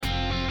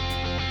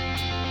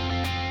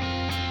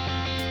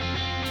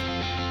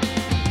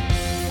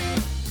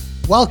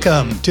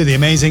Welcome to the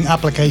Amazing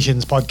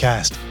Applications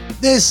Podcast.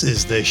 This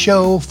is the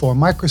show for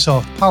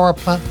Microsoft Power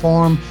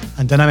Platform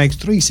and Dynamics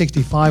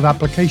 365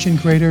 application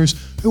creators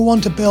who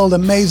want to build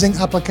amazing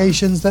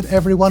applications that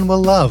everyone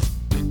will love.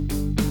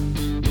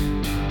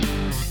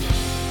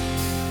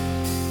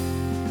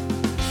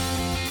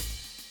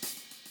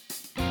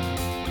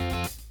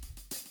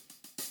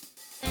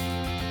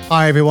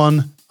 Hi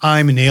everyone,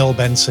 I'm Neil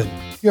Benson,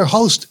 your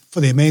host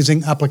for the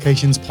Amazing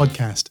Applications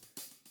Podcast.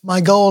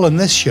 My goal in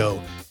this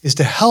show is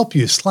to help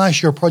you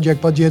slash your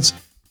project budgets,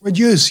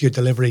 reduce your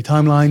delivery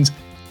timelines,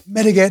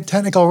 mitigate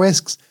technical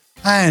risks,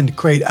 and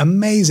create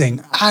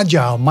amazing,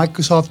 agile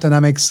Microsoft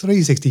Dynamics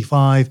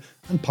 365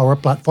 and Power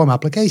Platform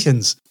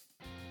applications.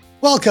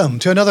 Welcome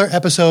to another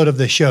episode of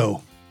the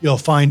show. You'll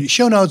find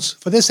show notes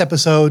for this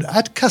episode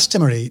at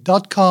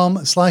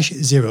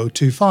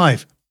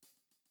customary.com/025.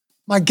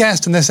 My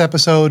guest in this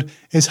episode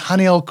is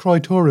Haniel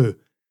Croitoru.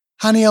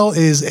 Haniel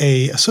is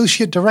an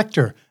Associate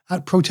Director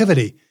at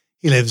Protiviti.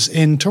 He lives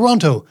in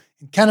Toronto,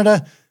 in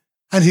Canada,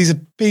 and he's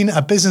been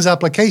a Business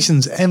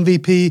Applications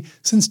MVP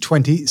since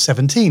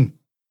 2017.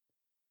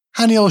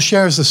 Haniel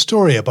shares the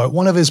story about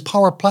one of his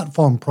Power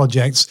Platform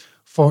projects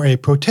for a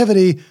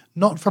Protiviti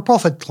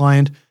not-for-profit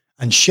client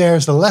and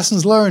shares the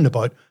lessons learned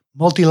about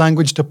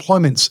multi-language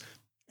deployments,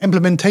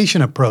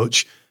 implementation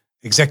approach,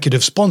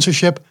 executive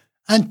sponsorship,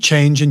 and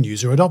change in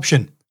user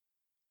adoption.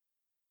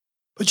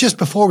 But just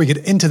before we get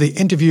into the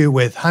interview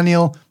with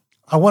Haniel,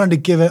 I wanted to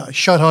give a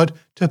shout out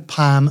to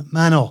Pam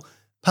Manel.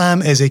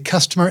 Pam is a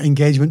customer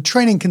engagement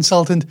training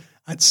consultant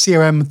at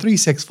CRM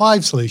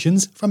 365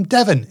 Solutions from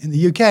Devon in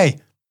the UK.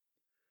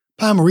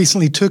 Pam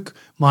recently took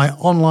my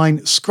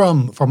online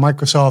Scrum for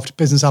Microsoft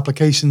Business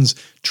Applications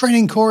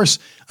training course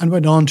and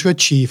went on to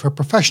achieve her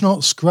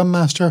professional Scrum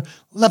Master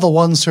Level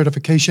 1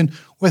 certification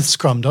with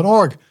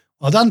scrum.org.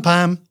 Well done,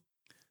 Pam.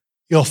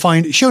 You'll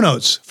find show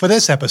notes for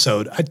this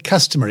episode at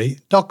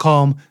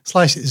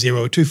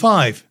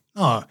customary.com/025.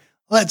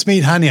 Let's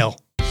meet Haniel.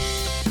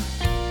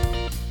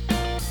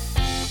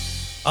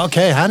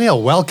 Okay,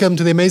 Haniel, welcome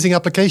to the Amazing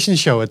Applications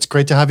Show. It's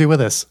great to have you with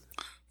us.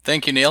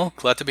 Thank you, Neil.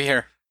 Glad to be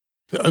here.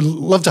 I'd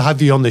love to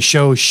have you on the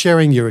show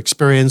sharing your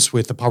experience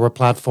with the Power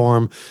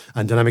Platform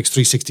and Dynamics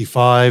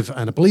 365.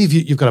 And I believe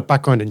you've got a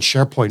background in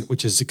SharePoint,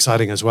 which is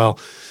exciting as well.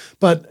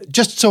 But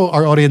just so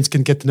our audience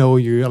can get to know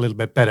you a little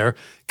bit better,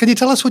 can you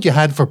tell us what you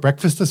had for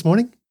breakfast this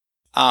morning?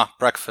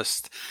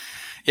 Breakfast.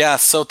 Yeah,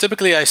 so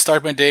typically I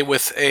start my day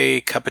with a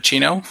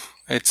cappuccino.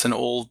 It's an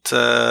old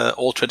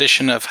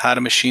tradition. I've had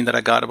a machine that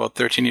I got about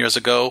 13 years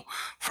ago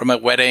for my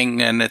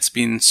wedding, and it's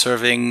been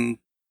serving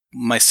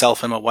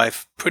myself and my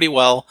wife pretty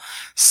well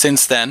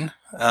since then.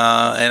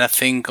 And I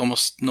think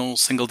almost no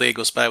single day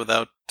goes by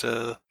without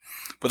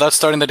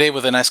starting the day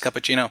with a nice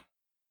cappuccino.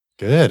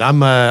 Good.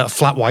 I'm a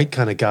flat white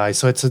kind of guy,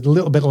 so it's a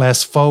little bit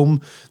less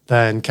foam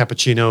than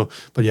cappuccino.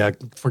 But yeah,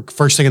 for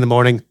first thing in the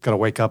morning, got to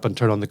wake up and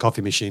turn on the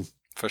coffee machine.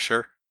 For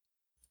sure.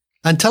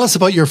 And tell us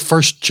about your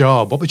first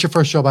job. What was your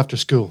first job after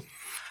school?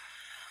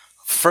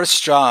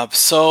 First job.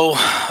 So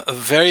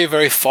very,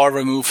 very far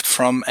removed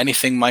from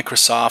anything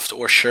Microsoft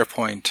or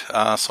SharePoint.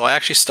 So I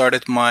actually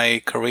started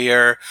my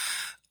career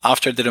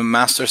after I did a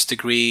master's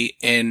degree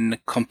in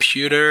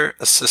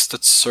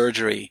computer-assisted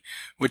surgery,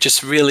 which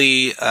is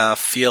really a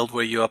field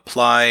where you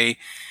apply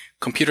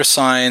computer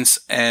science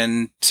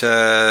and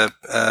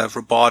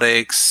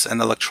robotics and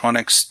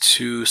electronics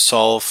to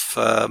solve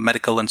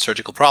medical and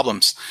surgical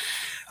problems.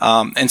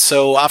 And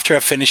so after I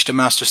finished a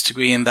master's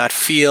degree in that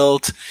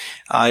field,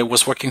 I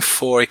was working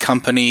for a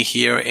company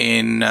here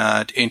in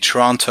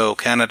Toronto,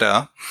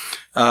 Canada,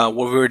 where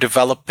we were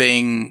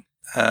developing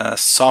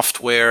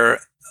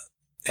software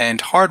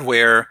and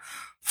hardware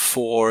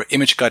for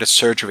image-guided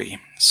surgery.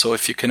 So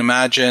if you can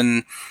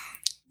imagine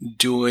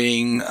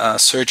doing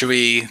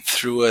surgery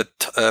through a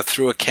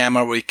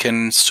camera where you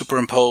can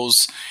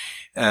superimpose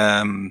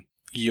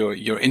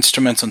your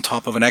instruments on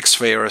top of an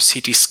X-ray or a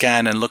CT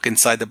scan and look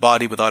inside the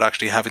body without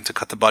actually having to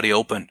cut the body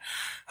open.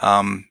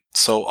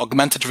 So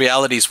augmented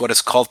reality is what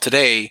it's called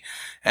today.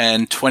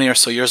 And 20 or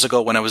so years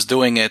ago when I was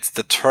doing it,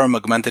 the term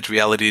augmented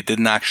reality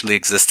didn't actually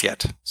exist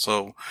yet.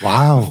 So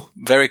wow,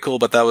 very cool.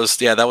 But that was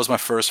my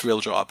first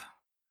real job.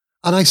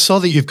 And I saw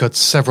that you've got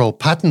several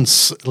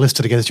patents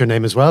listed against your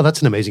name as well.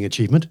 That's an amazing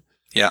achievement.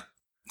 Yeah.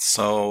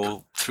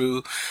 So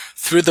through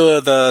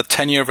the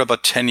tenure of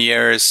about 10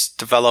 years,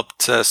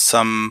 developed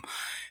some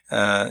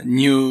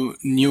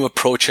new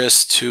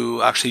approaches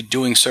to actually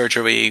doing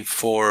surgery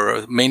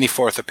mainly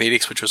for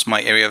orthopedics, which was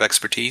my area of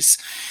expertise.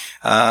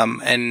 So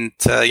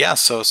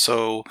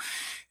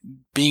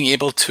being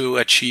able to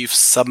achieve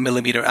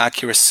sub-millimeter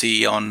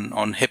accuracy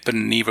on hip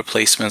and knee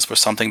replacements was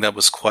something that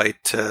was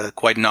quite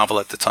novel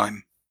at the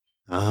time.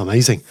 Oh,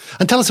 amazing.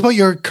 And tell us about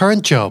your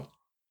current job.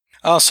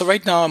 So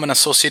right now I'm an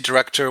associate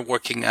director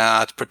working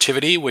at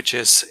Protiviti, which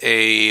is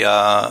a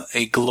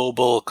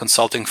global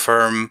consulting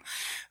firm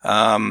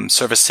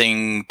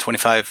servicing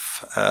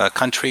 25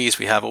 countries.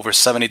 We have over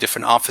 70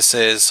 different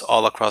offices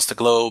all across the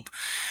globe.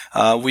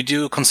 We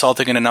do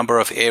consulting in a number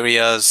of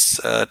areas.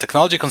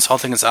 Technology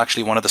consulting is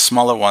actually one of the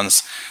smaller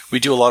ones. We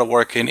do a lot of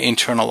work in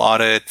internal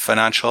audit,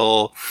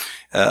 financial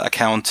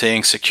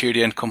accounting,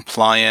 security and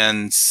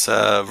compliance,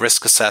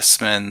 risk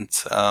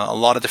assessment, a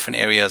lot of different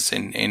areas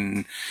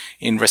in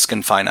risk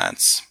and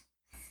finance.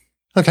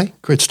 Okay,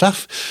 great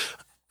stuff.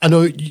 I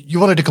know you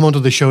wanted to come onto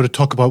the show to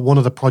talk about one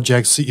of the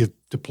projects that you've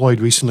deployed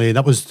recently, and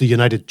that was the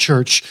United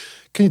Church.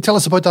 Can you tell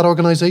us about that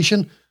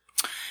organization?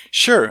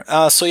 Sure.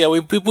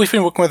 We've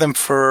been working with them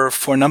for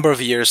a number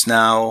of years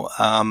now.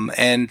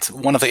 And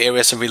one of the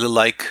areas I really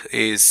like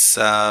is,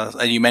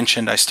 you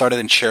mentioned I started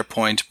in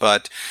SharePoint,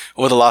 but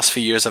over the last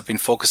few years, I've been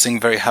focusing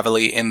very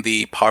heavily in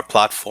the Power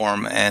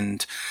Platform,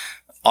 and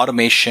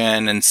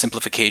automation and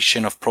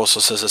simplification of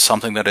processes is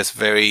something that is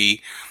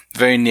very,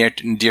 very near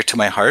and dear to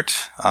my heart.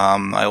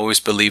 I always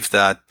believe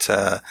that,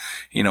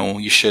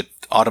 you should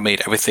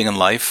automate everything in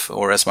life,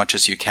 or as much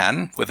as you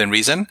can within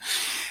reason.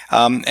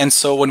 And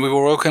so when we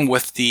were working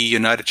with the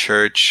United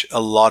Church, a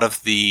lot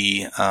of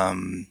the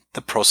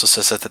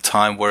processes at the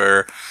time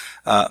were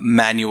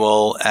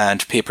manual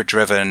and paper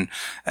driven,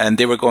 and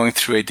they were going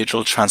through a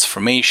digital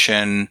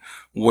transformation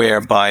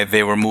whereby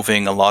they were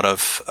moving a lot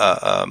of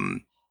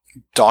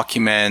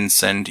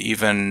documents and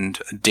even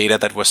data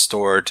that was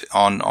stored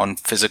on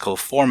physical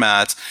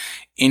formats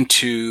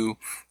into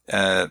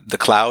the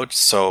cloud,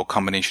 so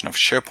combination of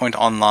SharePoint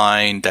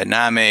Online,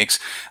 Dynamics,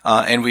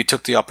 and we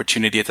took the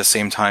opportunity at the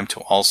same time to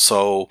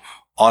also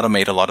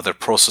automate a lot of their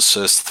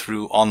processes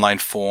through online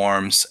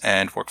forms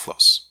and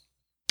workflows.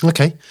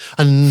 Okay.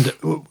 And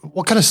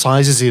what kind of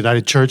size is the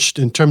United Church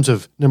in terms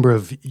of number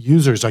of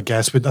users, I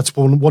guess? But that's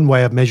one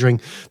way of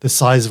measuring the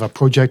size of a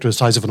project or the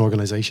size of an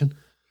organization.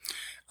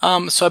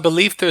 So I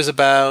believe there's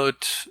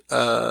about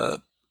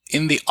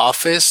in the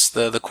office,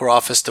 the core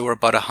office, there were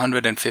about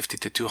 150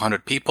 to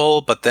 200 people,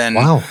 but then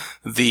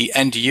the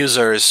end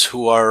users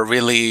who are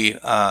really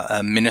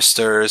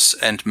ministers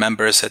and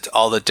members at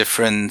all the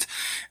different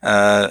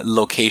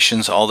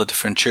locations, all the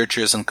different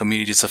churches and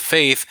communities of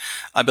faith,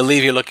 I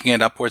believe you're looking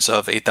at upwards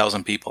of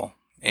 8,000 people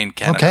in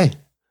Canada. Okay.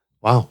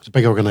 Wow, it's a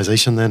big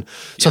organization then.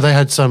 So they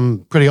had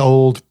some pretty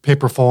old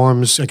paper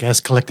forms, I guess,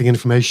 collecting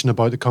information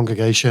about the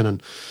congregation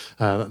and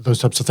those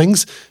types of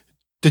things.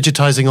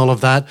 Digitizing all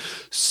of that.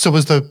 So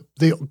was the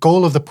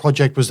goal of the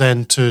project was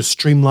then to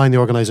streamline the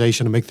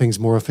organization and make things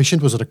more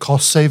efficient? Was it a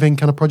cost-saving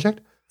kind of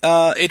project?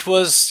 It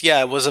was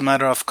a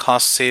matter of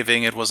cost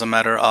saving. It was a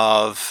matter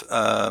of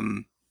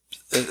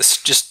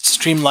just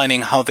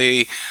streamlining how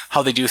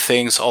they do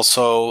things,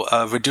 also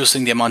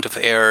reducing the amount of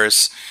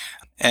errors,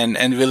 and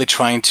really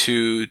trying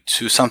to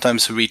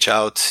sometimes reach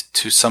out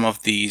to some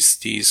of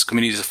these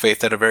communities of faith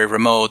that are very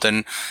remote,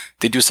 and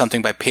they do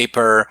something by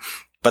paper.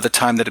 By the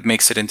time that it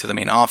makes it into the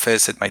main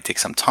office, it might take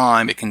some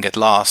time. It can get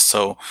lost.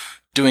 So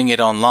doing it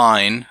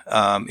online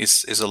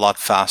is a lot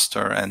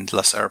faster and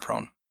less error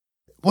prone.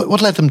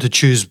 What led them to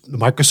choose the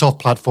Microsoft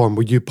platform?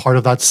 Were you part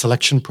of that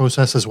selection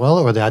process as well,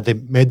 or they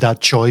made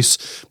that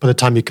choice by the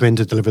time you come in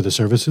to deliver the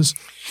services?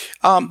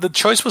 The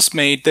choice was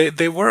made.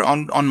 They were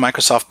on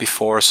Microsoft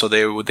before, so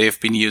they've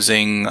been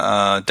using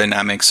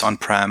Dynamics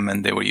on-prem,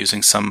 and they were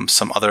using some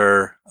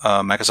other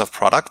Microsoft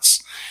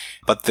products.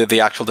 But the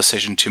actual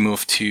decision to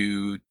move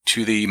to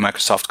the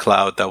Microsoft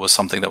cloud, that was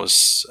something that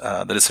was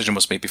the decision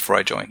was made before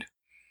I joined.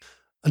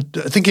 And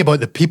thinking about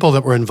the people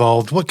that were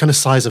involved, what kind of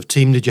size of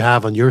team did you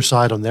have on your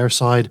side, on their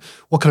side?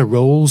 What kind of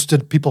roles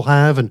did people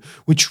have, and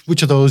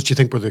which of those do you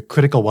think were the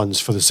critical ones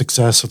for the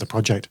success of the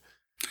project?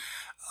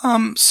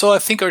 So I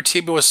think our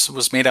team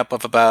was made up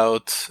of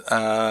about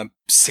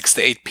 6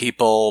 to 8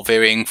 people,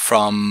 varying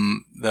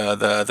from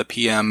the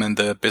PM and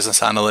the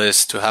business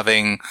analyst to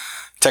having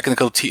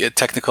technical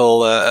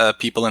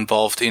people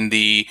involved in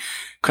the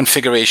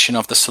configuration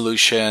of the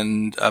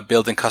solution,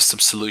 building custom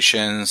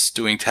solutions,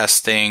 doing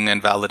testing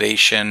and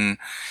validation,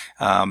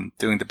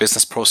 doing the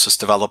business process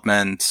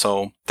development.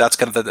 So that's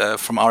kind of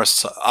from our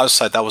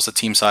side, that was the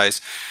team size.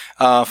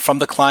 From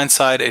the client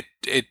side,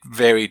 it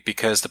varied,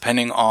 because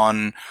depending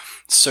on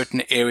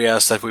certain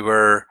areas that we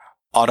were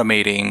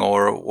automating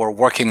or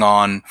working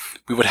on,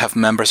 we would have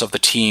members of the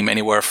team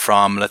anywhere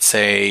from, let's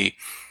say,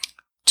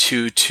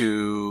 2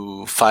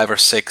 to 5 or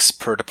 6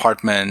 per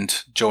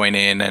department join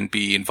in and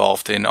be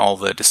involved in all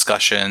the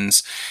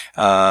discussions,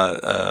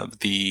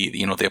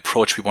 the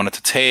approach we wanted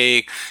to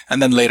take,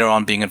 and then later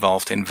on being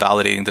involved in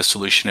validating the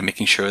solution and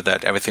making sure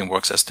that everything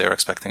works as they're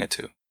expecting it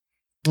to.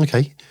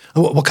 Okay.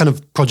 What kind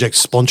of project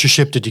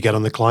sponsorship did you get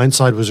on the client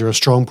side? Was there a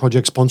strong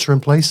project sponsor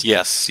in place?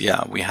 Yes.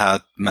 Yeah. We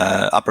had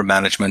upper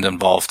management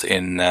involved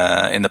in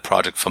the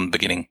project from the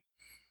beginning.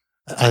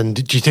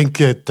 And do you think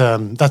that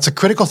that's a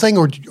critical thing,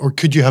 or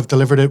could you have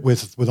delivered it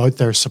without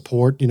their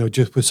support,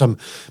 just with some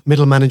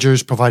middle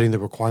managers providing the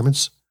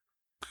requirements?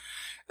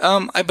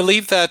 I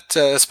believe that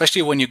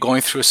especially when you're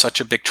going through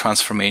such a big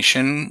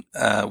transformation,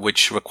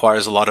 which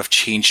requires a lot of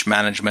change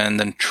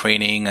management and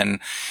training, and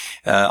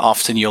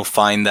Often you'll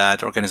find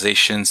that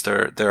organizations,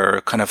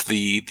 they're kind of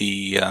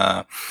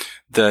the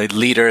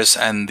leaders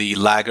and the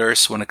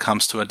laggers when it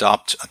comes to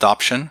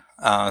adoption.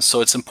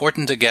 So it's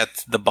important to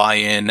get the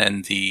buy-in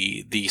and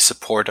the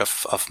support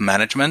of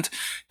management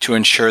to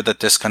ensure that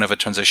this kind of a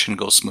transition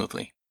goes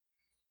smoothly.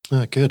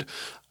 Good.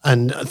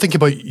 And thinking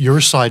about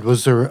your side,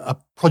 was there a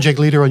project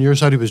leader on your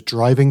side who was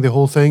driving the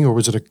whole thing, or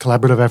was it a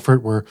collaborative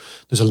effort where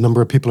there's a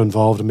number of people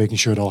involved in making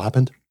sure it all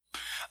happened?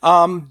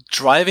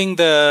 Driving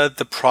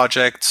the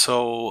project.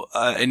 So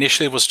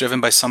initially it was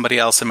driven by somebody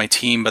else in my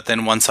team, but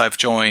then once I've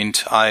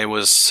joined, I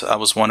was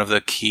one of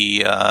the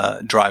key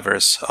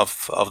drivers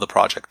of the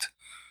project.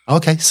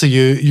 Okay, so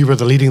you were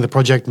the leading the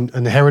project and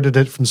inherited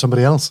it from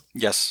somebody else?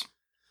 Yes.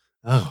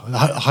 Oh,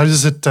 how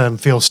does it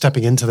feel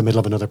stepping into the middle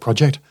of another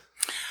project?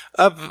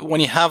 When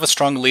you have a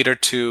strong leader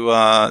to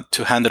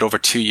hand it over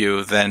to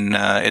you, then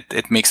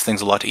it makes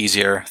things a lot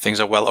easier. Things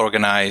are well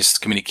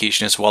organized,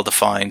 communication is well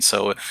defined,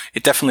 so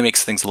it definitely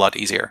makes things a lot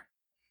easier.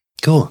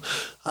 Cool.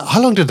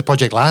 How long did the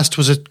project last?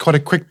 Was it quite a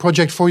quick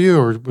project for you,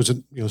 or was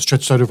it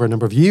stretched out over a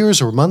number of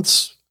years or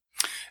months?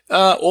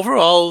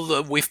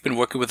 Overall, we've been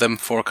working with them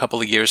for a couple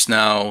of years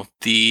now.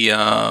 The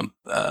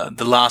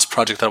last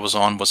project I was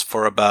on was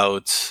for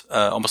about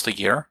almost a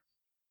year.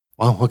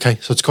 Wow. Okay,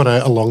 so it's quite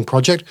a long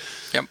project.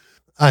 Yep.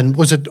 And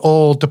was it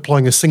all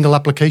deploying a single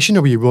application,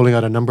 or were you rolling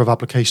out a number of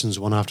applications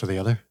one after the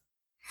other?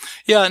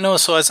 Yeah, no.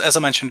 So as I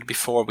mentioned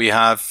before, we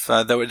have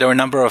there were a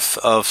number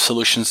of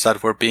solutions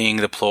that were being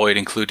deployed,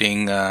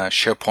 including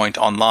SharePoint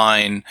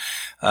Online.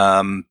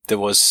 There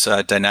was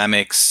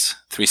Dynamics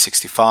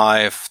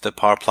 365, the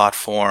Power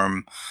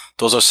Platform.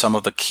 Those are some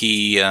of the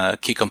key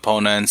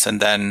components, and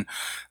then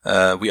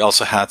we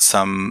also had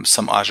some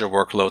Azure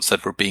workloads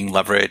that were being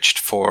leveraged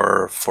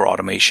for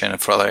automation and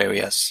for other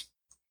areas.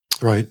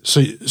 Right.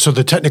 So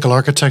the technical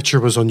architecture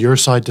was on your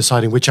side,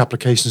 deciding which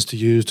applications to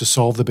use to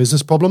solve the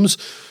business problems,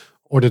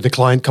 or did the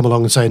client come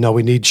along and say, "No,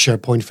 we need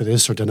SharePoint for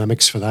this or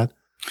Dynamics for that"?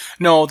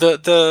 No,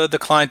 the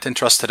client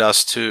entrusted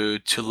us to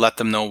let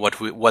them know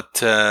what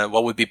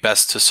would be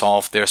best to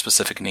solve their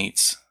specific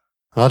needs.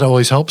 That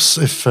always helps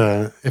if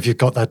you've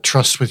got that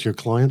trust with your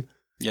client.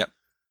 Yeah.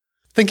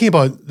 Thinking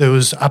about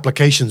those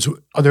applications,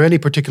 are there any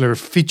particular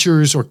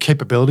features or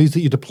capabilities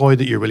that you deployed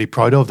that you're really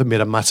proud of that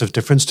made a massive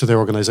difference to their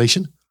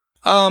organization?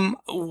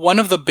 One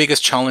of the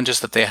biggest challenges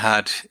that they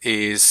had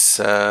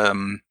is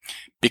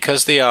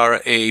because they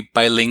are a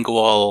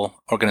bilingual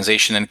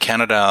organization in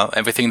Canada,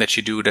 everything that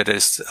you do that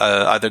is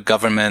either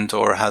government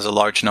or has a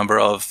large number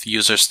of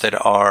users that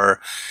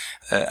are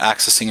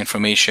accessing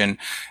information,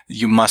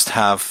 you must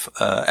have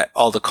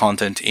all the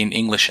content in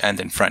English and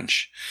in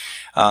French.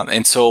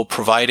 And so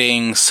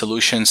providing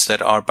solutions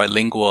that are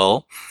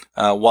bilingual,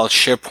 while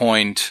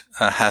SharePoint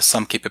has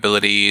some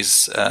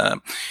capabilities,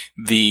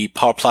 the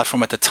Power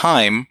Platform at the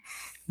time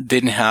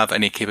didn't have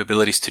any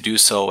capabilities to do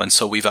so. And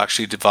so we've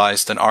actually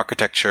devised an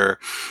architecture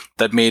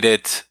that made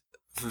it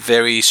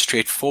very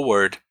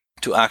straightforward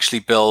to actually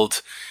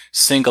build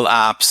single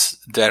apps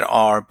that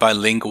are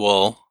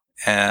bilingual,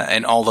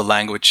 and all the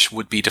language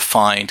would be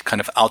defined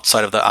kind of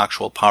outside of the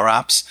actual Power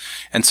Apps.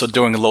 And so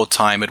during load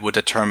time, it would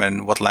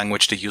determine what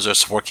language the user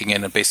is working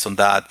in, and based on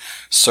that,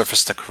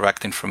 surface the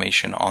correct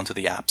information onto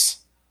the apps.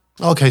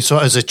 Okay, so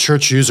as a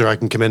church user, I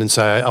can come in and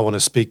say, I want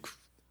to speak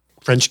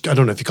French. I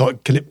don't know if you call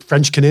it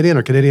French Canadian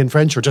or Canadian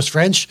French or just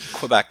French.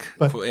 Quebec.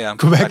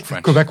 Quebec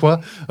French.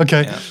 Quebecois.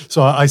 Okay. Yeah.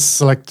 So I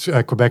select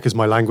Quebec as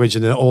my language,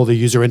 and then all the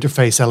user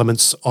interface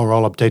elements are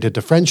all updated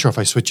to French, or if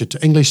I switch it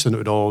to English, then it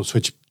would all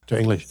switch to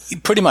English.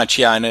 Pretty much,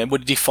 yeah, and it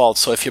would default.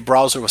 So if your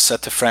browser was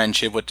set to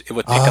French, it would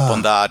pick up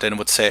on that, and it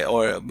would say,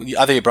 or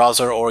either your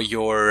browser or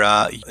your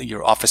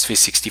Office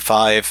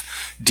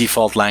 365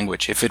 default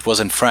language. If it was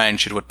in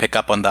French, it would pick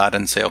up on that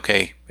and say,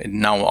 okay,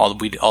 now all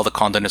the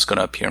content is going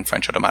to appear in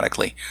French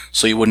automatically.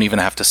 So you wouldn't even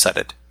have to set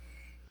it.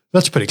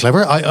 That's pretty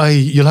clever.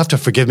 You'll have to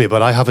forgive me,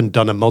 but I haven't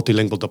done a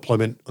multilingual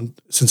deployment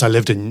since I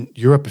lived in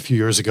Europe a few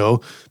years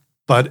ago.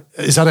 But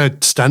is that a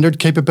standard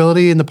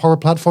capability in the Power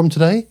Platform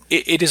today?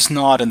 It is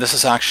not, and this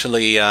is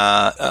actually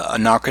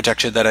an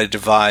architecture that I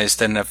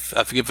devised, and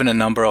I've given a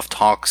number of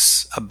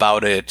talks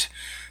about it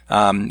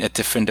at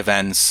different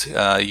events.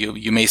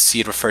 You may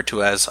see it referred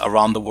to as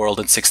Around the World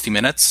in 60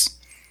 Minutes,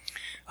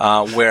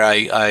 where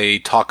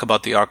I talk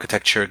about the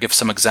architecture, give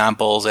some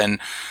examples, and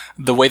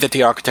the way that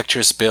the architecture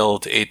is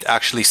built, it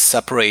actually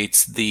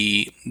separates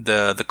the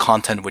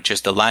content, which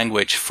is the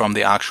language, from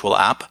the actual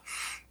app.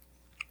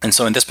 And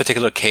so in this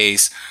particular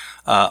case,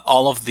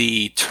 all of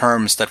the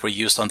terms that were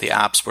used on the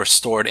apps were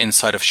stored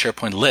inside of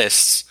SharePoint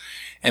lists.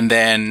 And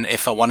then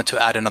if I wanted to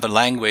add another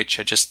language,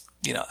 I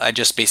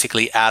just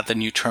basically add the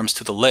new terms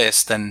to the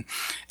list, and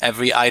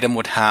every item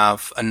would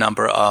have a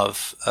number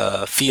of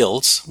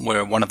fields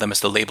where one of them is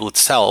the label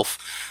itself,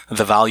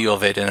 the value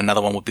of it, and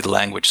another one would be the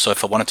language. So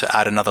if I wanted to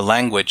add another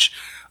language,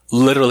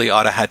 literally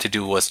all I had to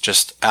do was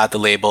just add the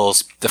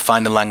labels,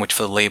 define the language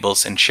for the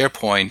labels in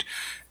SharePoint,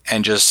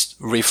 and just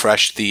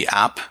refresh the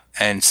app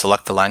and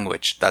select the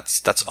language.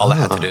 That's all I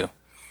had to do.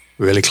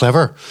 Really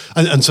clever.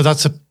 And so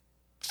that's a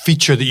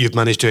feature that you've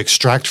managed to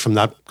extract from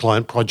that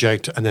client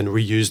project and then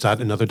reuse that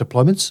in other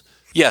deployments?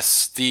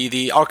 Yes,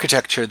 the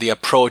architecture, the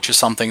approach is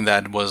something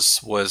that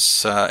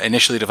was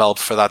initially developed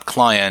for that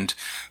client,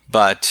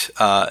 but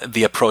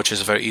the approach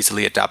is very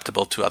easily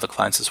adaptable to other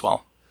clients as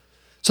well.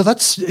 So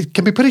it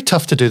can be pretty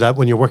tough to do that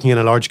when you're working in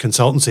a large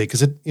consultancy,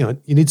 because you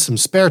need some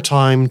spare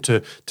time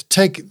to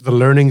take the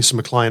learnings from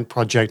a client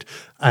project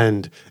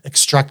and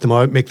extract them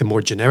out, make them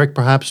more generic,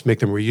 perhaps make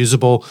them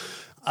reusable,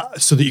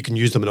 so that you can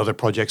use them in other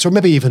projects, or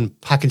maybe even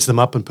package them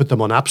up and put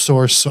them on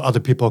AppSource so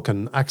other people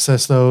can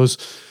access those.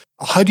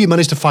 How do you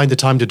manage to find the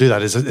time to do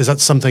that? Is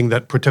that something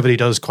that Protiviti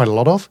does quite a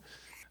lot of?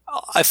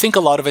 I think a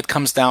lot of it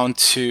comes down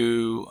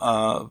to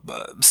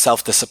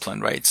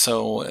self-discipline, right?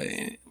 So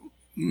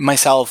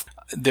myself,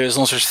 there's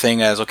no such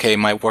thing as, okay,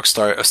 my work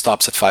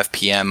stops at 5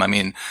 p.m. I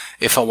mean,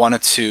 if I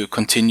wanted to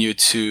continue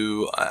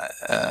to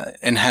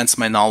enhance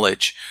my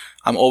knowledge,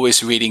 I'm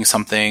always reading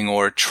something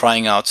or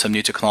trying out some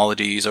new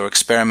technologies or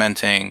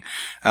experimenting.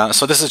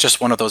 So this is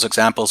just one of those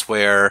examples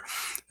where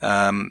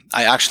I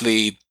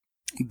actually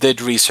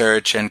did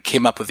research and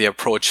came up with the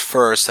approach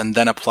first and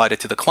then applied it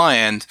to the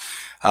client,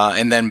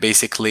 and then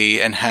basically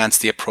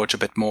enhanced the approach a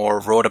bit more,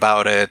 wrote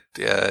about it,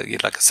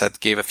 like I said,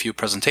 gave a few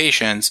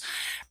presentations.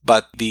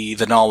 But the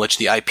knowledge,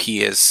 the IP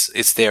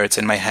it's there, it's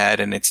in my head,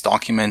 and it's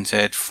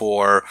documented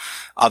for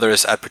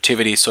others at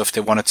Protiviti. So if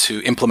they wanted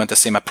to implement the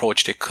same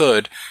approach, they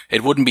could.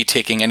 It wouldn't be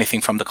taking anything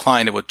from the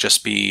client. It would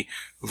just be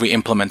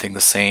re-implementing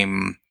the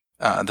same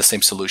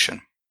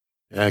solution.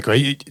 Yeah,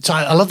 great. So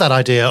I love that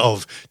idea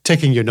of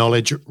taking your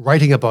knowledge,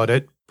 writing about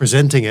it,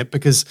 presenting it,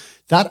 because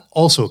that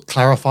also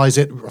clarifies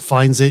it,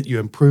 refines it, you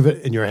improve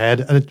it in your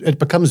head, and it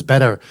becomes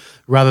better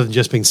rather than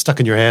just being stuck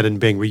in your head and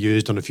being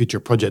reused on a future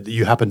project that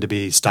you happen to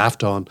be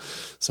staffed on.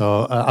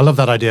 So I love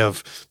that idea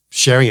of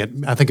sharing it.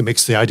 I think it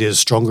makes the ideas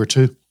stronger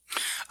too.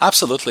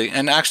 Absolutely.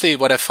 And actually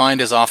what I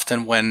find is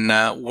often when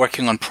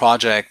working on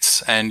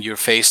projects and you're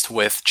faced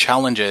with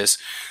challenges,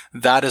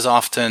 that is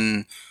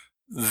often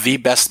the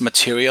best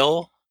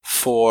material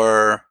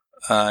for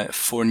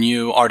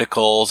new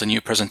articles and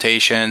new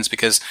presentations,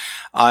 because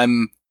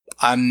I'm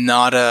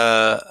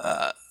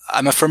a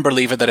firm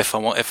believer that if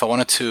I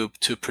wanted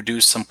to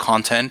produce some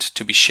content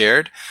to be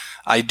shared,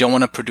 I don't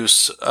want to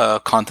produce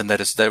content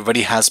that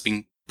already has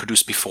been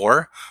produced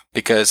before,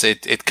 because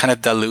it kind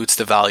of dilutes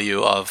the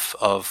value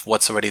of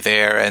what's already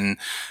there. And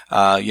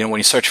when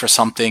you search for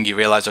something, you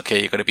realize, okay,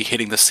 you're going to be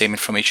hitting the same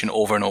information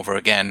over and over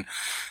again.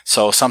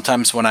 So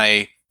sometimes when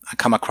I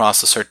come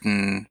across a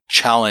certain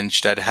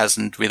challenge that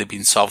hasn't really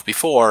been solved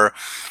before,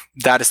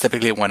 that is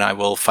typically when I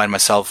will find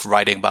myself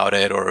writing about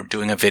it or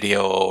doing a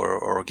video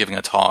or giving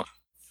a talk.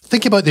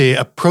 Think about the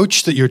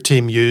approach that your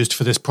team used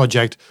for this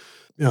project.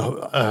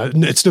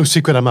 It's no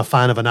secret I'm a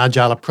fan of an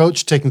agile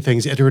approach, taking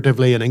things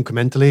iteratively and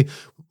incrementally.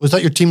 Was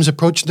that your team's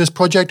approach to this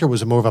project, or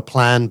was it more of a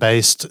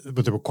plan-based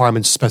with the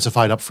requirements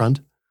specified up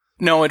front?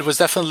 No, it was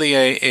definitely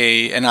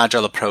an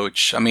agile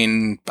approach. I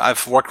mean,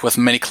 I've worked with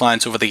many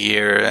clients over the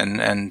year,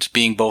 and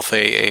being both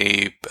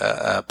a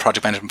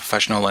project management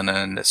professional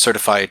and a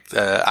certified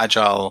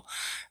agile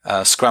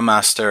Scrum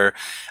Master,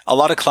 a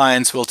lot of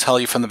clients will tell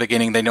you from the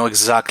beginning they know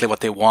exactly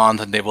what they want,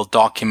 and they will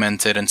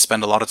document it and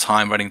spend a lot of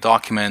time writing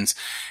documents.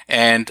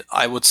 And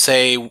I would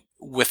say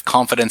with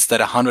confidence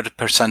that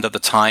 100% of the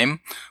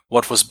time,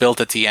 what was built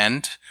at the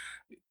end,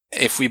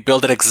 if we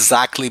build it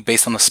exactly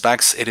based on the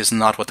specs, it is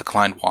not what the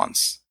client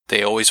wants.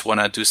 They always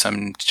want to do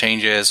some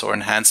changes or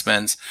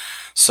enhancements.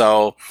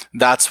 So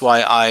that's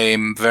why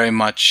I'm very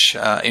much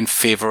in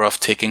favor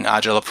of taking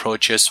agile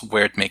approaches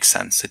where it makes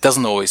sense. It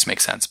doesn't always make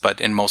sense, but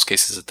in most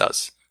cases it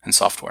does in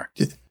software.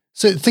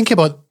 So thinking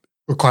about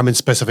requirement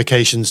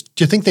specifications,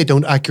 do you think they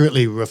don't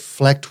accurately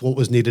reflect what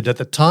was needed at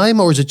the time,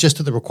 or is it just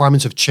that the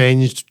requirements have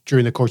changed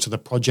during the course of the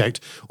project,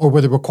 or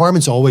were the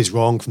requirements always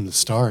wrong from the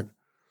start?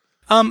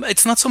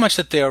 It's not so much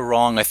that they are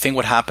wrong. I think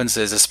what happens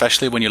is,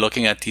 especially when you're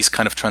looking at these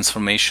kind of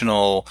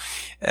transformational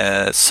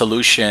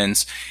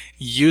solutions,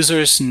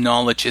 users'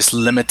 knowledge is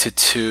limited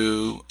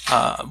to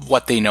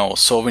what they know.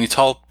 So when you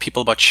tell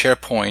people about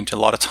SharePoint a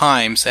lot of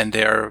times and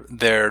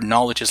their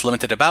knowledge is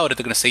limited about it,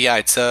 they're going to say, yeah,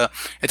 it's a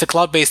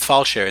cloud-based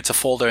file share. It's a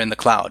folder in the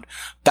cloud.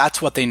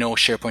 That's what they know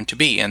SharePoint to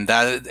be, and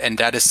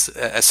that is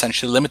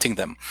essentially limiting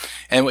them.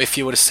 And if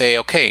you were to say,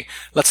 okay,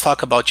 let's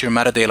talk about your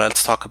metadata,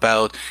 let's talk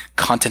about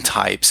content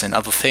types and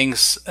other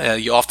things,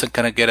 you often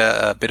kind of get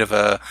a bit of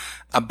a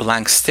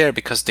blank stare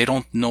because they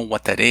don't know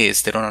what that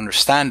is. They don't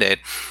understand it.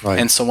 Right.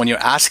 And so when you're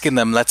asking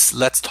them,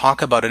 let's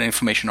talk about an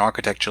information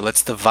architecture,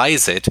 let's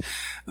devise it,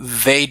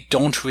 they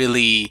don't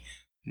really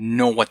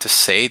know what to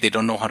say. They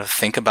don't know how to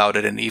think about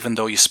it. And even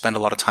though you spend a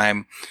lot of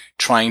time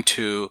trying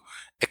to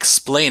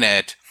explain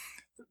it,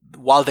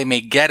 while they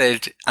may get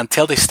it,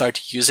 until they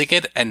start using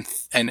it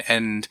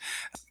and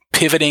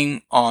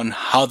pivoting on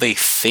how they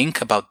think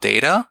about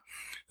data,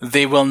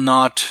 they will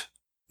not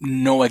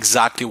know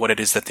exactly what it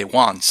is that they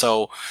want.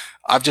 So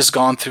I've just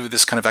gone through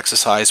this kind of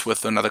exercise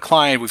with another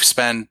client. We've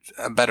spent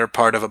a better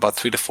part of about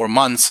 3 to 4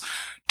 months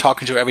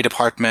talking to every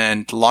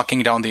department,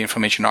 locking down the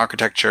information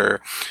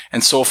architecture.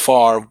 And so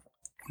far,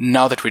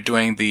 now that we're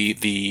doing the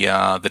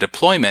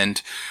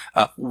deployment,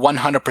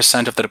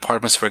 100% of the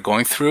departments we're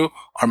going through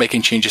are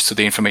making changes to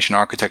the information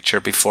architecture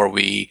before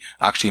we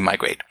actually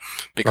migrate,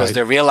 because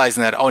they're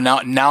realizing that,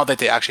 now that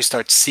they actually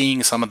start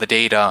seeing some of the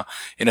data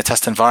in a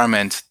test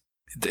environment,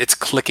 it's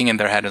clicking in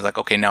their head. It's like,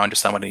 okay, now I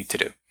understand what I need to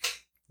do.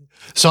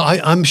 So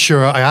I'm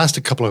sure I asked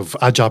a couple of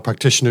agile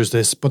practitioners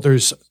this, but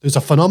there's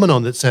a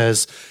phenomenon that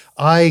says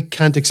I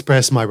can't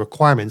express my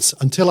requirements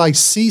until I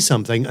see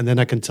something, and then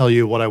I can tell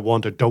you what I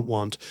want or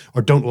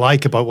don't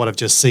like about what I've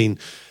just seen.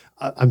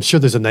 I'm sure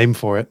there's a name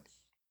for it.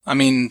 I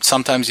mean,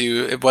 sometimes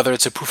whether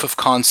it's a proof of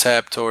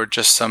concept or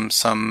just some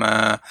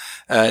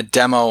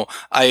demo,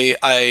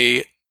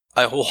 I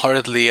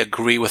wholeheartedly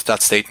agree with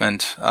that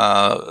statement.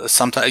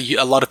 Sometimes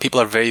a lot of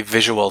people are very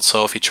visual,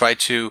 so if you try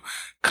to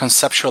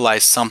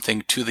conceptualize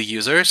something to the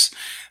users,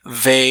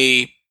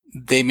 they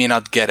may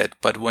not get it.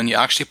 But when you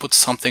actually put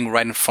something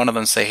right in front of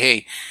them and say,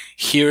 hey,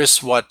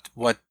 here's what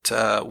you're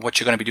going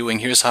to be doing,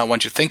 here's how I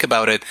want you to think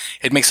about it,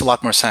 it makes a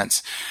lot more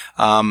sense.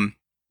 And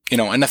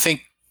I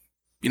think,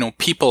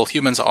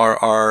 humans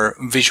are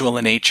visual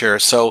in nature.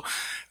 So,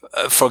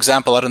 for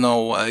example, I don't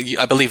know,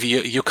 I believe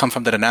you come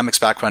from the Dynamics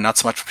background, not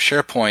so much from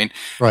SharePoint,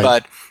 right.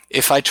 But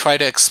if I try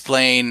to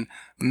explain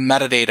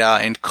metadata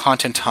and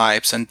content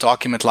types and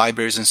document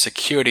libraries and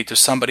security to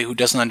somebody who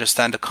doesn't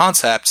understand the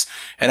concepts,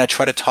 and I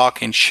try to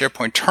talk in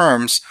SharePoint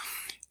terms,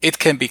 it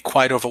can be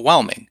quite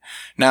overwhelming.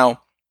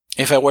 Now,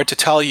 if I were to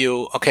tell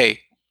you, okay,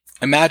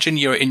 imagine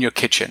you're in your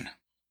kitchen.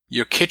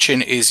 Your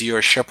kitchen is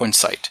your SharePoint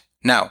site.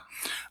 Now,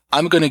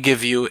 I'm going to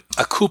give you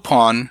a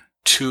coupon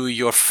to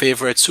your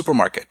favorite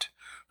supermarket.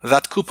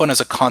 That coupon is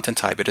a content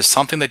type. It is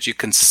something that you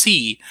can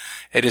see.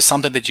 It is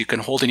something that you can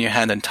hold in your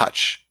hand and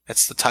touch.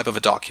 It's the type of a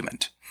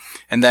document.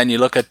 And then you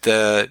look at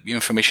the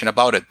information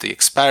about it, the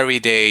expiry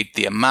date,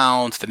 the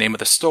amount, the name of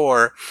the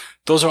store.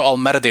 Those are all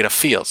metadata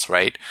fields,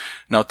 right?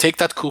 Now take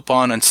that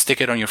coupon and stick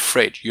it on your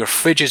fridge. Your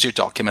fridge is your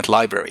document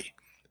library.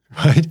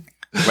 Right.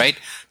 Right?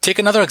 Take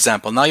another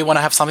example. Now you want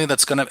to have something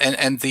that's going to,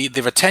 and the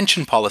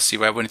retention policy,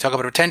 right? When you talk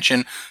about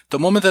retention, the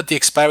moment that the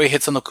expiry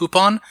hits on the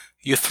coupon,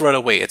 you throw it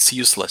away. It's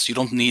useless. You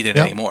don't need it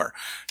anymore.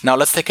 Now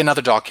let's take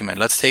another document.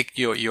 Let's take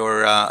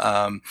your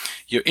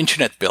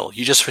internet bill.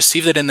 You just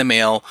received it in the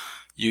mail.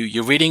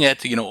 You're reading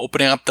it,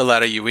 opening up the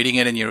letter, you're reading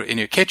it in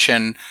your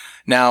kitchen.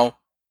 Now,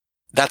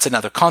 that's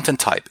another content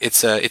type.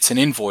 It's an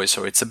invoice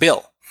or it's a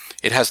bill.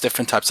 It has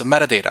different types of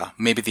metadata,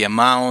 maybe the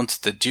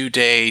amount, the due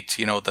date,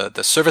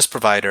 the service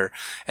provider.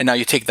 And now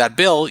you take that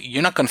bill,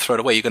 you're not going to throw it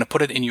away. You're going to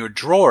put it in your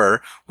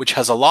drawer, which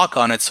has a lock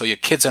on it, so your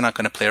kids are not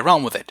going to play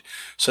around with it.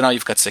 So now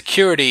you've got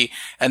security,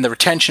 and the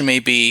retention may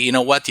be,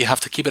 you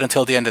have to keep it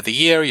until the end of the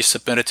year. You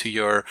submit it to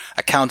your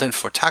accountant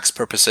for tax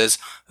purposes,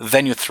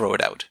 then you throw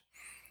it out.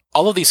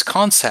 All of these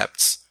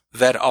concepts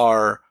that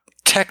are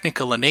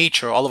technical in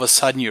nature, all of a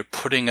sudden you're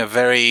putting a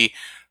very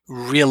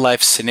real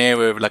life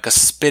scenario, like a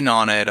spin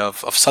on it of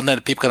something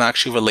that people can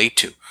actually relate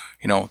to.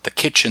 The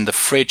kitchen, the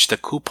fridge, the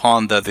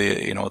coupon,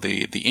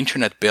 the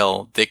internet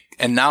bill. They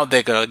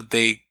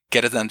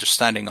get an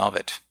understanding of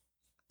it.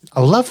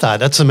 I love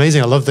that. That's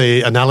amazing. I love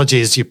the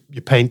analogies you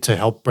paint to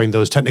help bring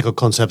those technical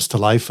concepts to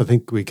life. I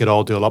think we could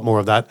all do a lot more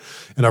of that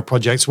in our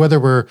projects, whether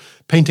we're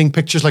painting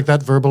pictures like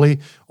that verbally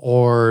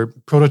or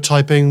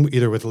prototyping,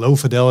 either with low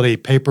fidelity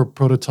paper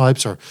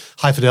prototypes or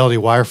high fidelity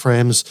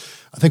wireframes.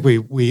 I think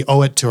we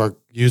owe it to our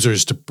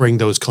users to bring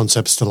those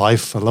concepts to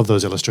life. I love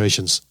those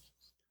illustrations.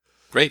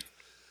 Great.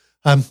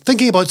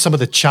 Thinking about some of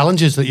the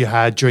challenges that you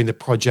had during the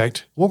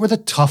project, what were the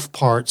tough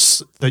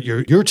parts that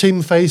your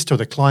team faced or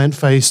the client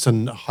faced,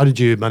 and how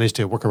did you manage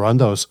to work around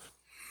those?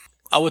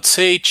 I would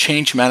say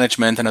change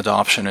management and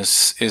adoption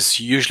is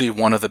usually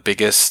one of the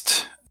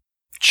biggest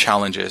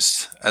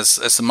challenges.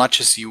 As much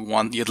as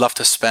you'd love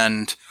to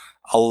spend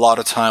a lot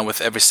of time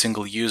with every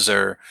single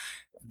user,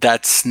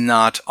 that's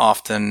not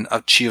often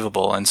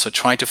achievable. And so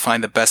trying to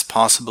find the best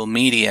possible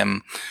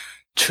medium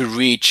to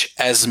reach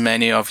as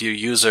many of your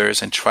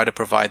users and try to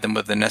provide them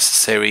with the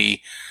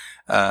necessary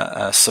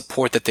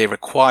support that they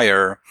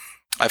require,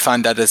 I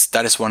find that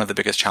is one of the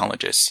biggest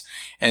challenges.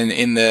 And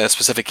in the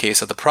specific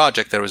case of the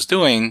project that I was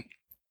doing,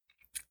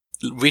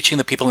 reaching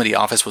the people in the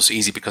office was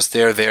easy because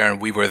they're there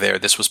and we were there.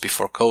 This was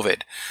before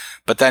COVID.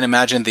 But then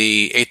imagine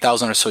the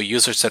 8,000 or so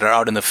users that are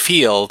out in the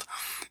field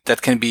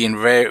that can be in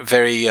very,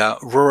 very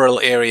rural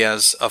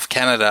areas of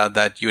Canada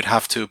that you'd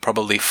have to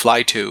probably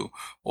fly to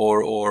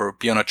or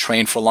be on a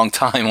train for a long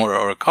time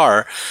or a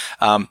car.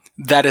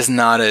 That is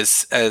not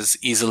as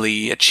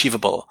easily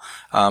achievable.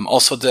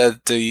 Also,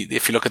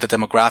 if you look at the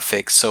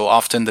demographics, so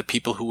often the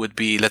people who would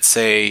be, let's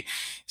say,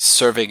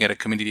 serving at a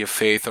community of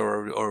faith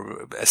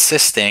or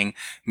assisting,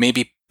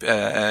 maybe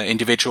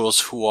individuals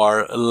who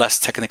are less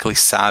technically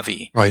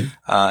savvy, right,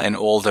 and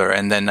older.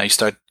 And then you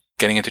start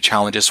getting into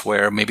challenges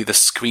where maybe the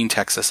screen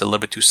text is a little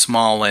bit too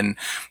small and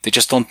they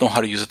just don't know how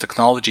to use the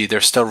technology.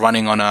 They're still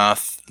running on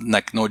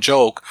no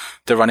joke,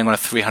 they're running on a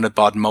 300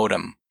 baud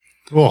modem.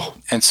 Oh.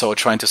 And so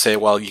trying to say,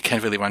 well, you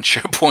can't really run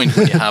SharePoint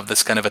when you have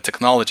this kind of a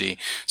technology.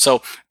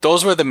 So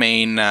those were the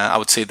main, I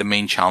would say the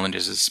main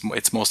challenges.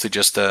 It's mostly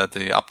just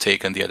the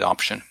uptake and the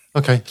adoption.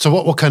 Okay. So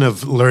what kind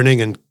of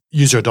learning and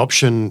user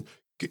adoption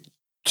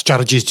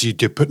strategies do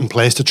you put in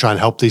place to try and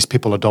help these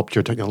people adopt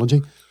your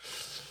technology?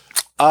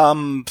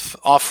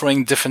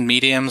 Offering different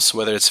mediums,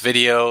 whether it's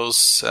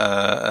videos,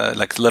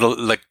 like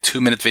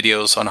 2-minute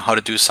videos on how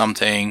to do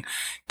something,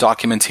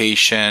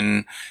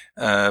 documentation,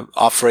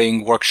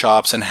 offering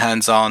workshops and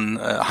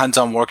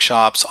hands-on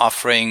workshops,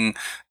 offering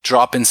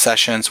drop-in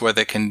sessions where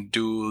they can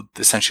do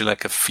essentially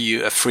like a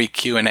free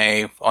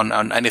Q&A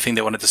on anything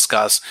they want to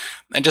discuss,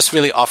 and just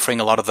really offering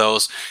a lot of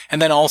those. And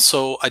then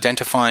also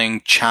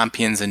identifying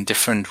champions in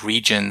different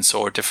regions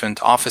or different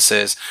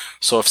offices.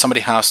 So if somebody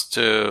has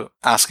to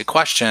ask a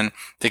question,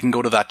 they can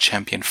go to that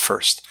champion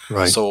first.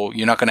 Right. So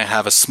you're not going to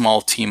have a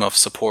small team of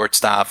support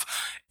staff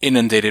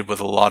inundated with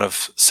a lot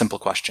of simple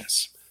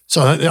questions.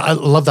 So I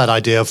love that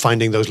idea of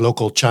finding those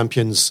local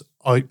champions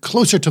out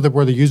closer to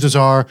where the users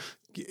are,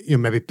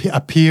 maybe a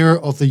peer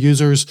of the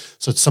users.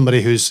 So it's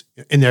somebody who's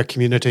in their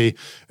community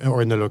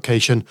or in their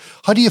location.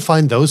 How do you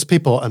find those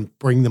people and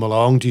bring them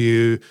along? Do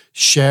you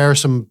share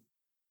some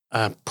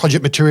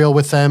project material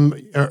with them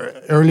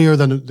earlier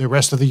than the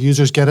rest of the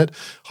users get it?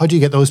 How do you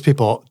get those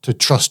people to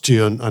trust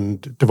you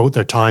and devote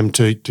their time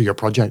to your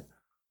project?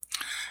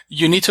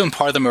 You need to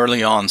empower them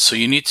early on. So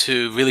you need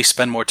to really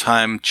spend more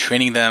time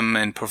training them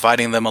and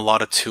providing them a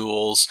lot of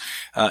tools.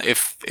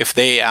 If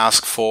they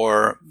ask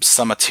for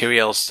some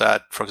materials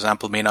that, for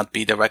example, may not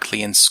be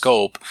directly in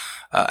scope,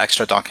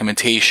 extra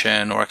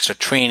documentation or extra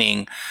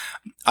training,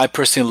 I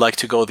personally like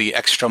to go the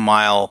extra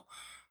mile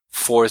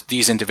for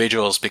these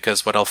individuals,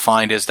 because what I'll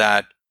find is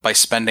that by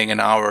spending an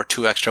hour or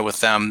two extra with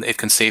them, it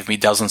can save me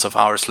dozens of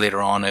hours later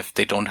on if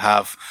they don't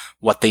have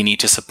what they need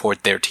to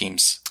support their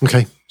teams.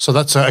 Okay. So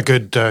that's a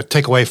good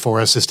takeaway for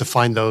us, is to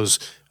find those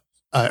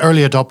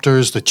early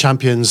adopters, the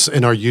champions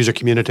in our user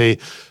community,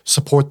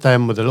 support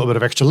them with a little bit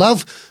of extra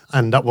love,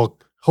 and that will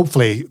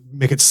hopefully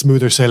make it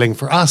smoother sailing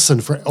for us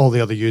and for all the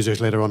other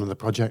users later on in the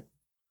project.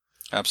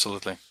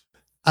 Absolutely.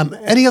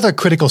 Any other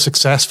critical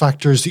success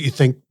factors that you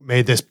think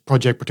made this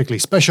project particularly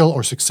special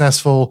or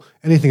successful?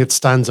 Anything that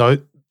stands out?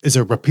 Is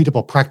there a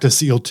repeatable practice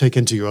that you'll take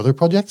into your other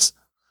projects?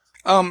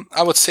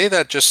 I would say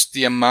that just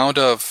the amount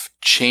of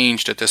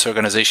change that this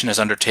organization has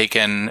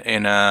undertaken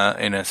in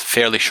a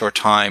fairly short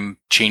time,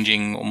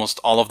 changing almost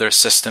all of their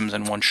systems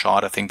in one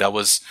shot, I think that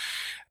was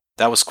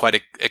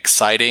quite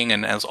exciting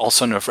and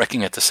also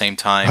nerve-wracking at the same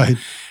time. Right.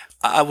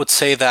 I would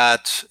say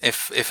that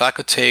if I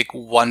could take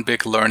one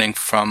big learning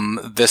from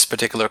this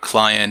particular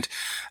client,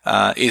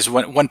 is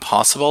when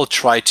possible,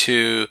 try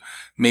to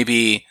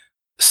maybe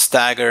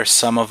stagger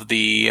some of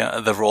the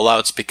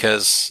rollouts,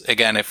 because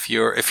again, if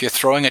you're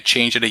throwing a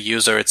change at a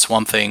user, it's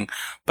one thing,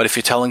 but if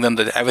you're telling them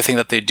that everything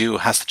that they do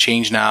has to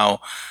change now,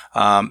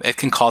 it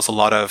can cause a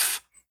lot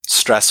of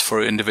stress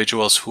for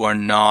individuals who are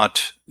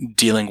not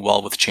dealing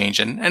well with change.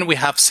 And we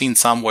have seen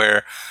some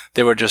where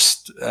they were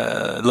just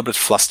a little bit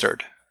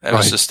flustered. It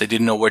was just, they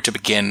didn't know where to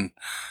begin.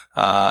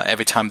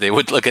 Every time they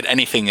would look at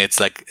anything, it's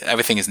like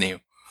everything is new.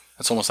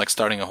 It's almost like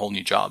starting a whole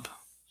new job.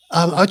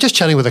 I was just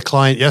chatting with a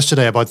client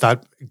yesterday about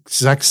that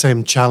exact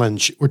same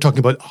challenge. We're talking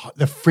about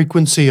the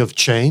frequency of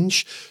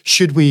change.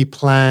 Should we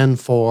plan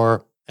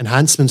for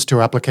enhancements to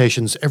our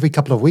applications every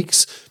couple of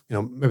weeks?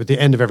 Maybe at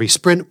the end of every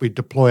sprint, we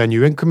deploy a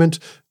new increment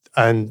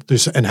and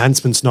there's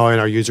enhancements now in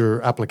our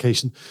user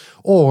application.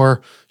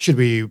 Or should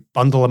we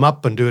bundle them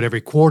up and do it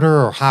every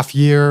quarter or half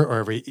year or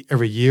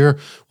every year?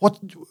 What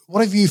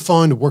have you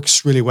found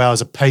works really well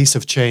as a pace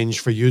of change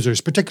for users,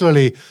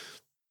 particularly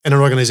in an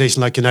organization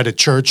like United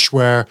Church,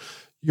 where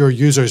your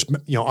users,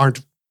 aren't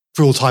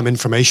full-time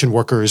information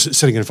workers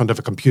sitting in front of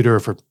a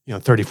computer for,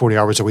 30, 40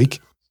 hours a week?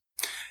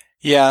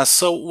 Yeah.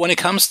 So when it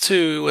comes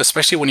to,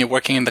 especially when you're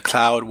working in the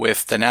cloud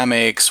with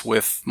Dynamics,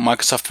 with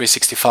Microsoft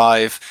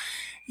 365,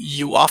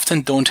 you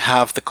often don't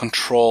have the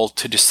control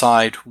to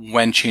decide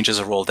when changes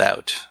are rolled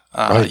out.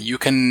 Right. You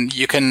can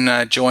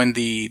join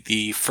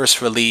the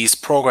first release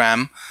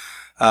program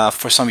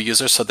for some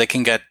users, so they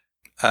can get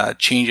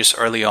changes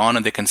early on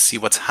and they can see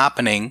what's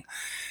happening.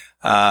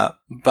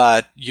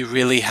 But you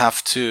really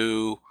have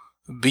to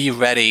be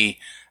ready,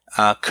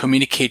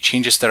 communicate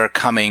changes that are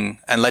coming,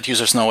 and let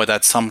users know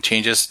that some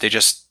changes,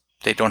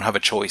 they don't have a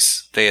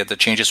choice. The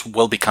changes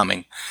will be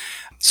coming.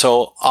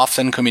 So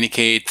often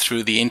communicate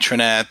through the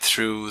intranet,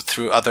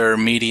 through other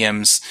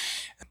mediums,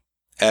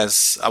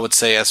 as I would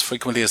say, as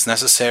frequently as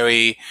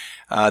necessary,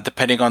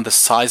 depending on the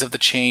size of the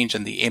change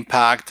and the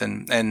impact.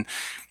 And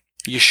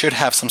you should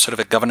have some sort of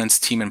a governance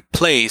team in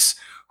place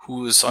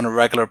who's on a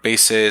regular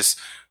basis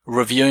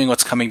reviewing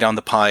what's coming down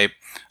the pipe,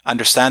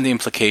 understand the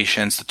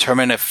implications,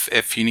 determine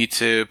if you need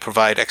to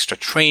provide extra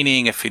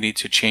training, if you need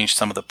to change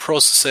some of the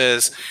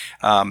processes,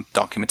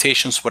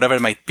 documentations, whatever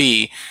it might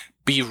be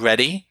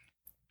ready,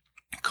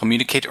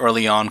 communicate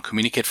early on,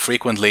 communicate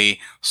frequently,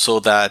 so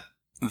that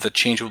the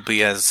change will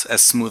be as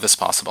smooth as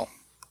possible.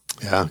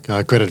 Yeah,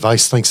 great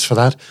advice. Thanks for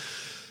that.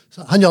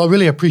 So, Haniel, I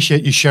really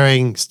appreciate you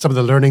sharing some of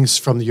the learnings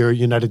from your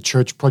United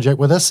Church project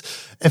with us.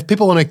 If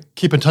people want to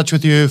keep in touch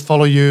with you,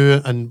 follow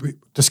you, and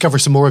discover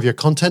some more of your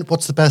content,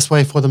 what's the best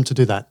way for them to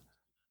do that?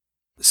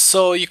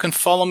 So you can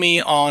follow me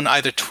on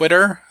either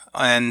Twitter,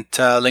 and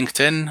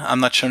LinkedIn. I'm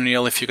not sure,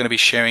 Neil, if you're going to be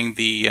sharing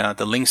the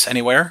links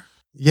anywhere.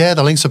 Yeah,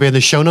 the links will be in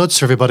the show notes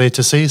for everybody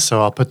to see.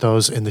 So I'll put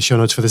those in the show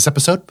notes for this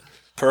episode.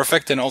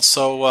 Perfect. And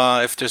also,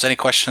 if there's any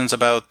questions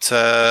about,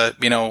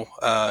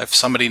 if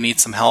somebody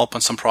needs some help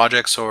on some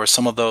projects or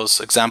some of those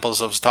examples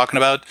I was talking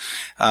about,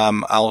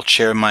 I'll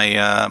share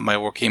my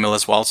work email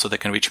as well so they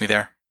can reach me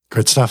there.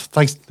 Good stuff.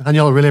 Thanks,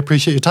 Haniel. I really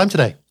appreciate your time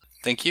today.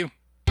 Thank you.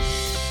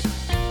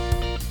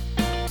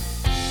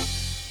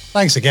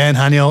 Thanks again,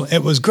 Haniel.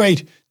 It was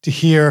great to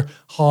hear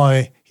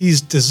how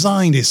he's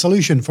designed a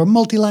solution for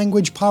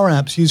multi-language Power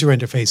Apps user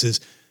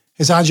interfaces,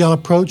 his agile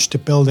approach to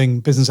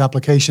building business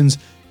applications,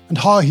 and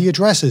how he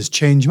addresses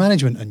change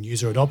management and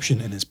user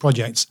adoption in his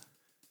projects.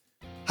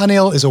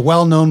 Haniel is a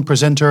well-known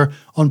presenter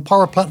on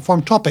Power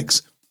Platform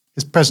topics.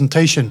 His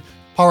presentation,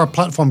 Power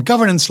Platform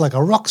Governance Like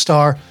a Rock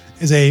Star,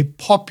 is a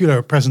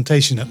popular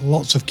presentation at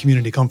lots of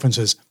community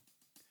conferences.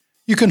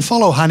 You can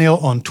follow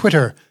Haniel on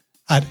Twitter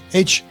at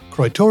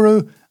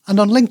 @Croitoru and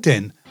on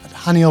LinkedIn at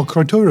Haniel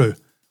Croitoru,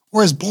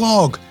 or his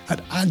blog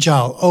at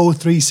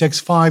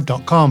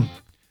agile0365.com.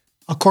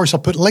 Of course, I'll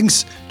put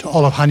links to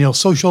all of Haniel's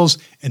socials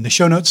in the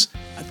show notes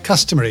at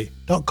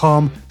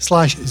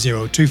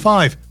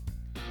customary.com/025.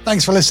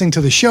 Thanks for listening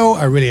to the show.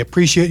 I really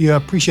appreciate you. I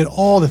appreciate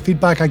all the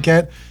feedback I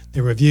get,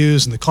 the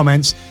reviews and the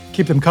comments.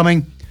 Keep them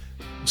coming.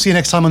 See you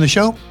next time on the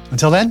show.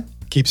 Until then,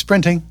 keep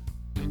sprinting.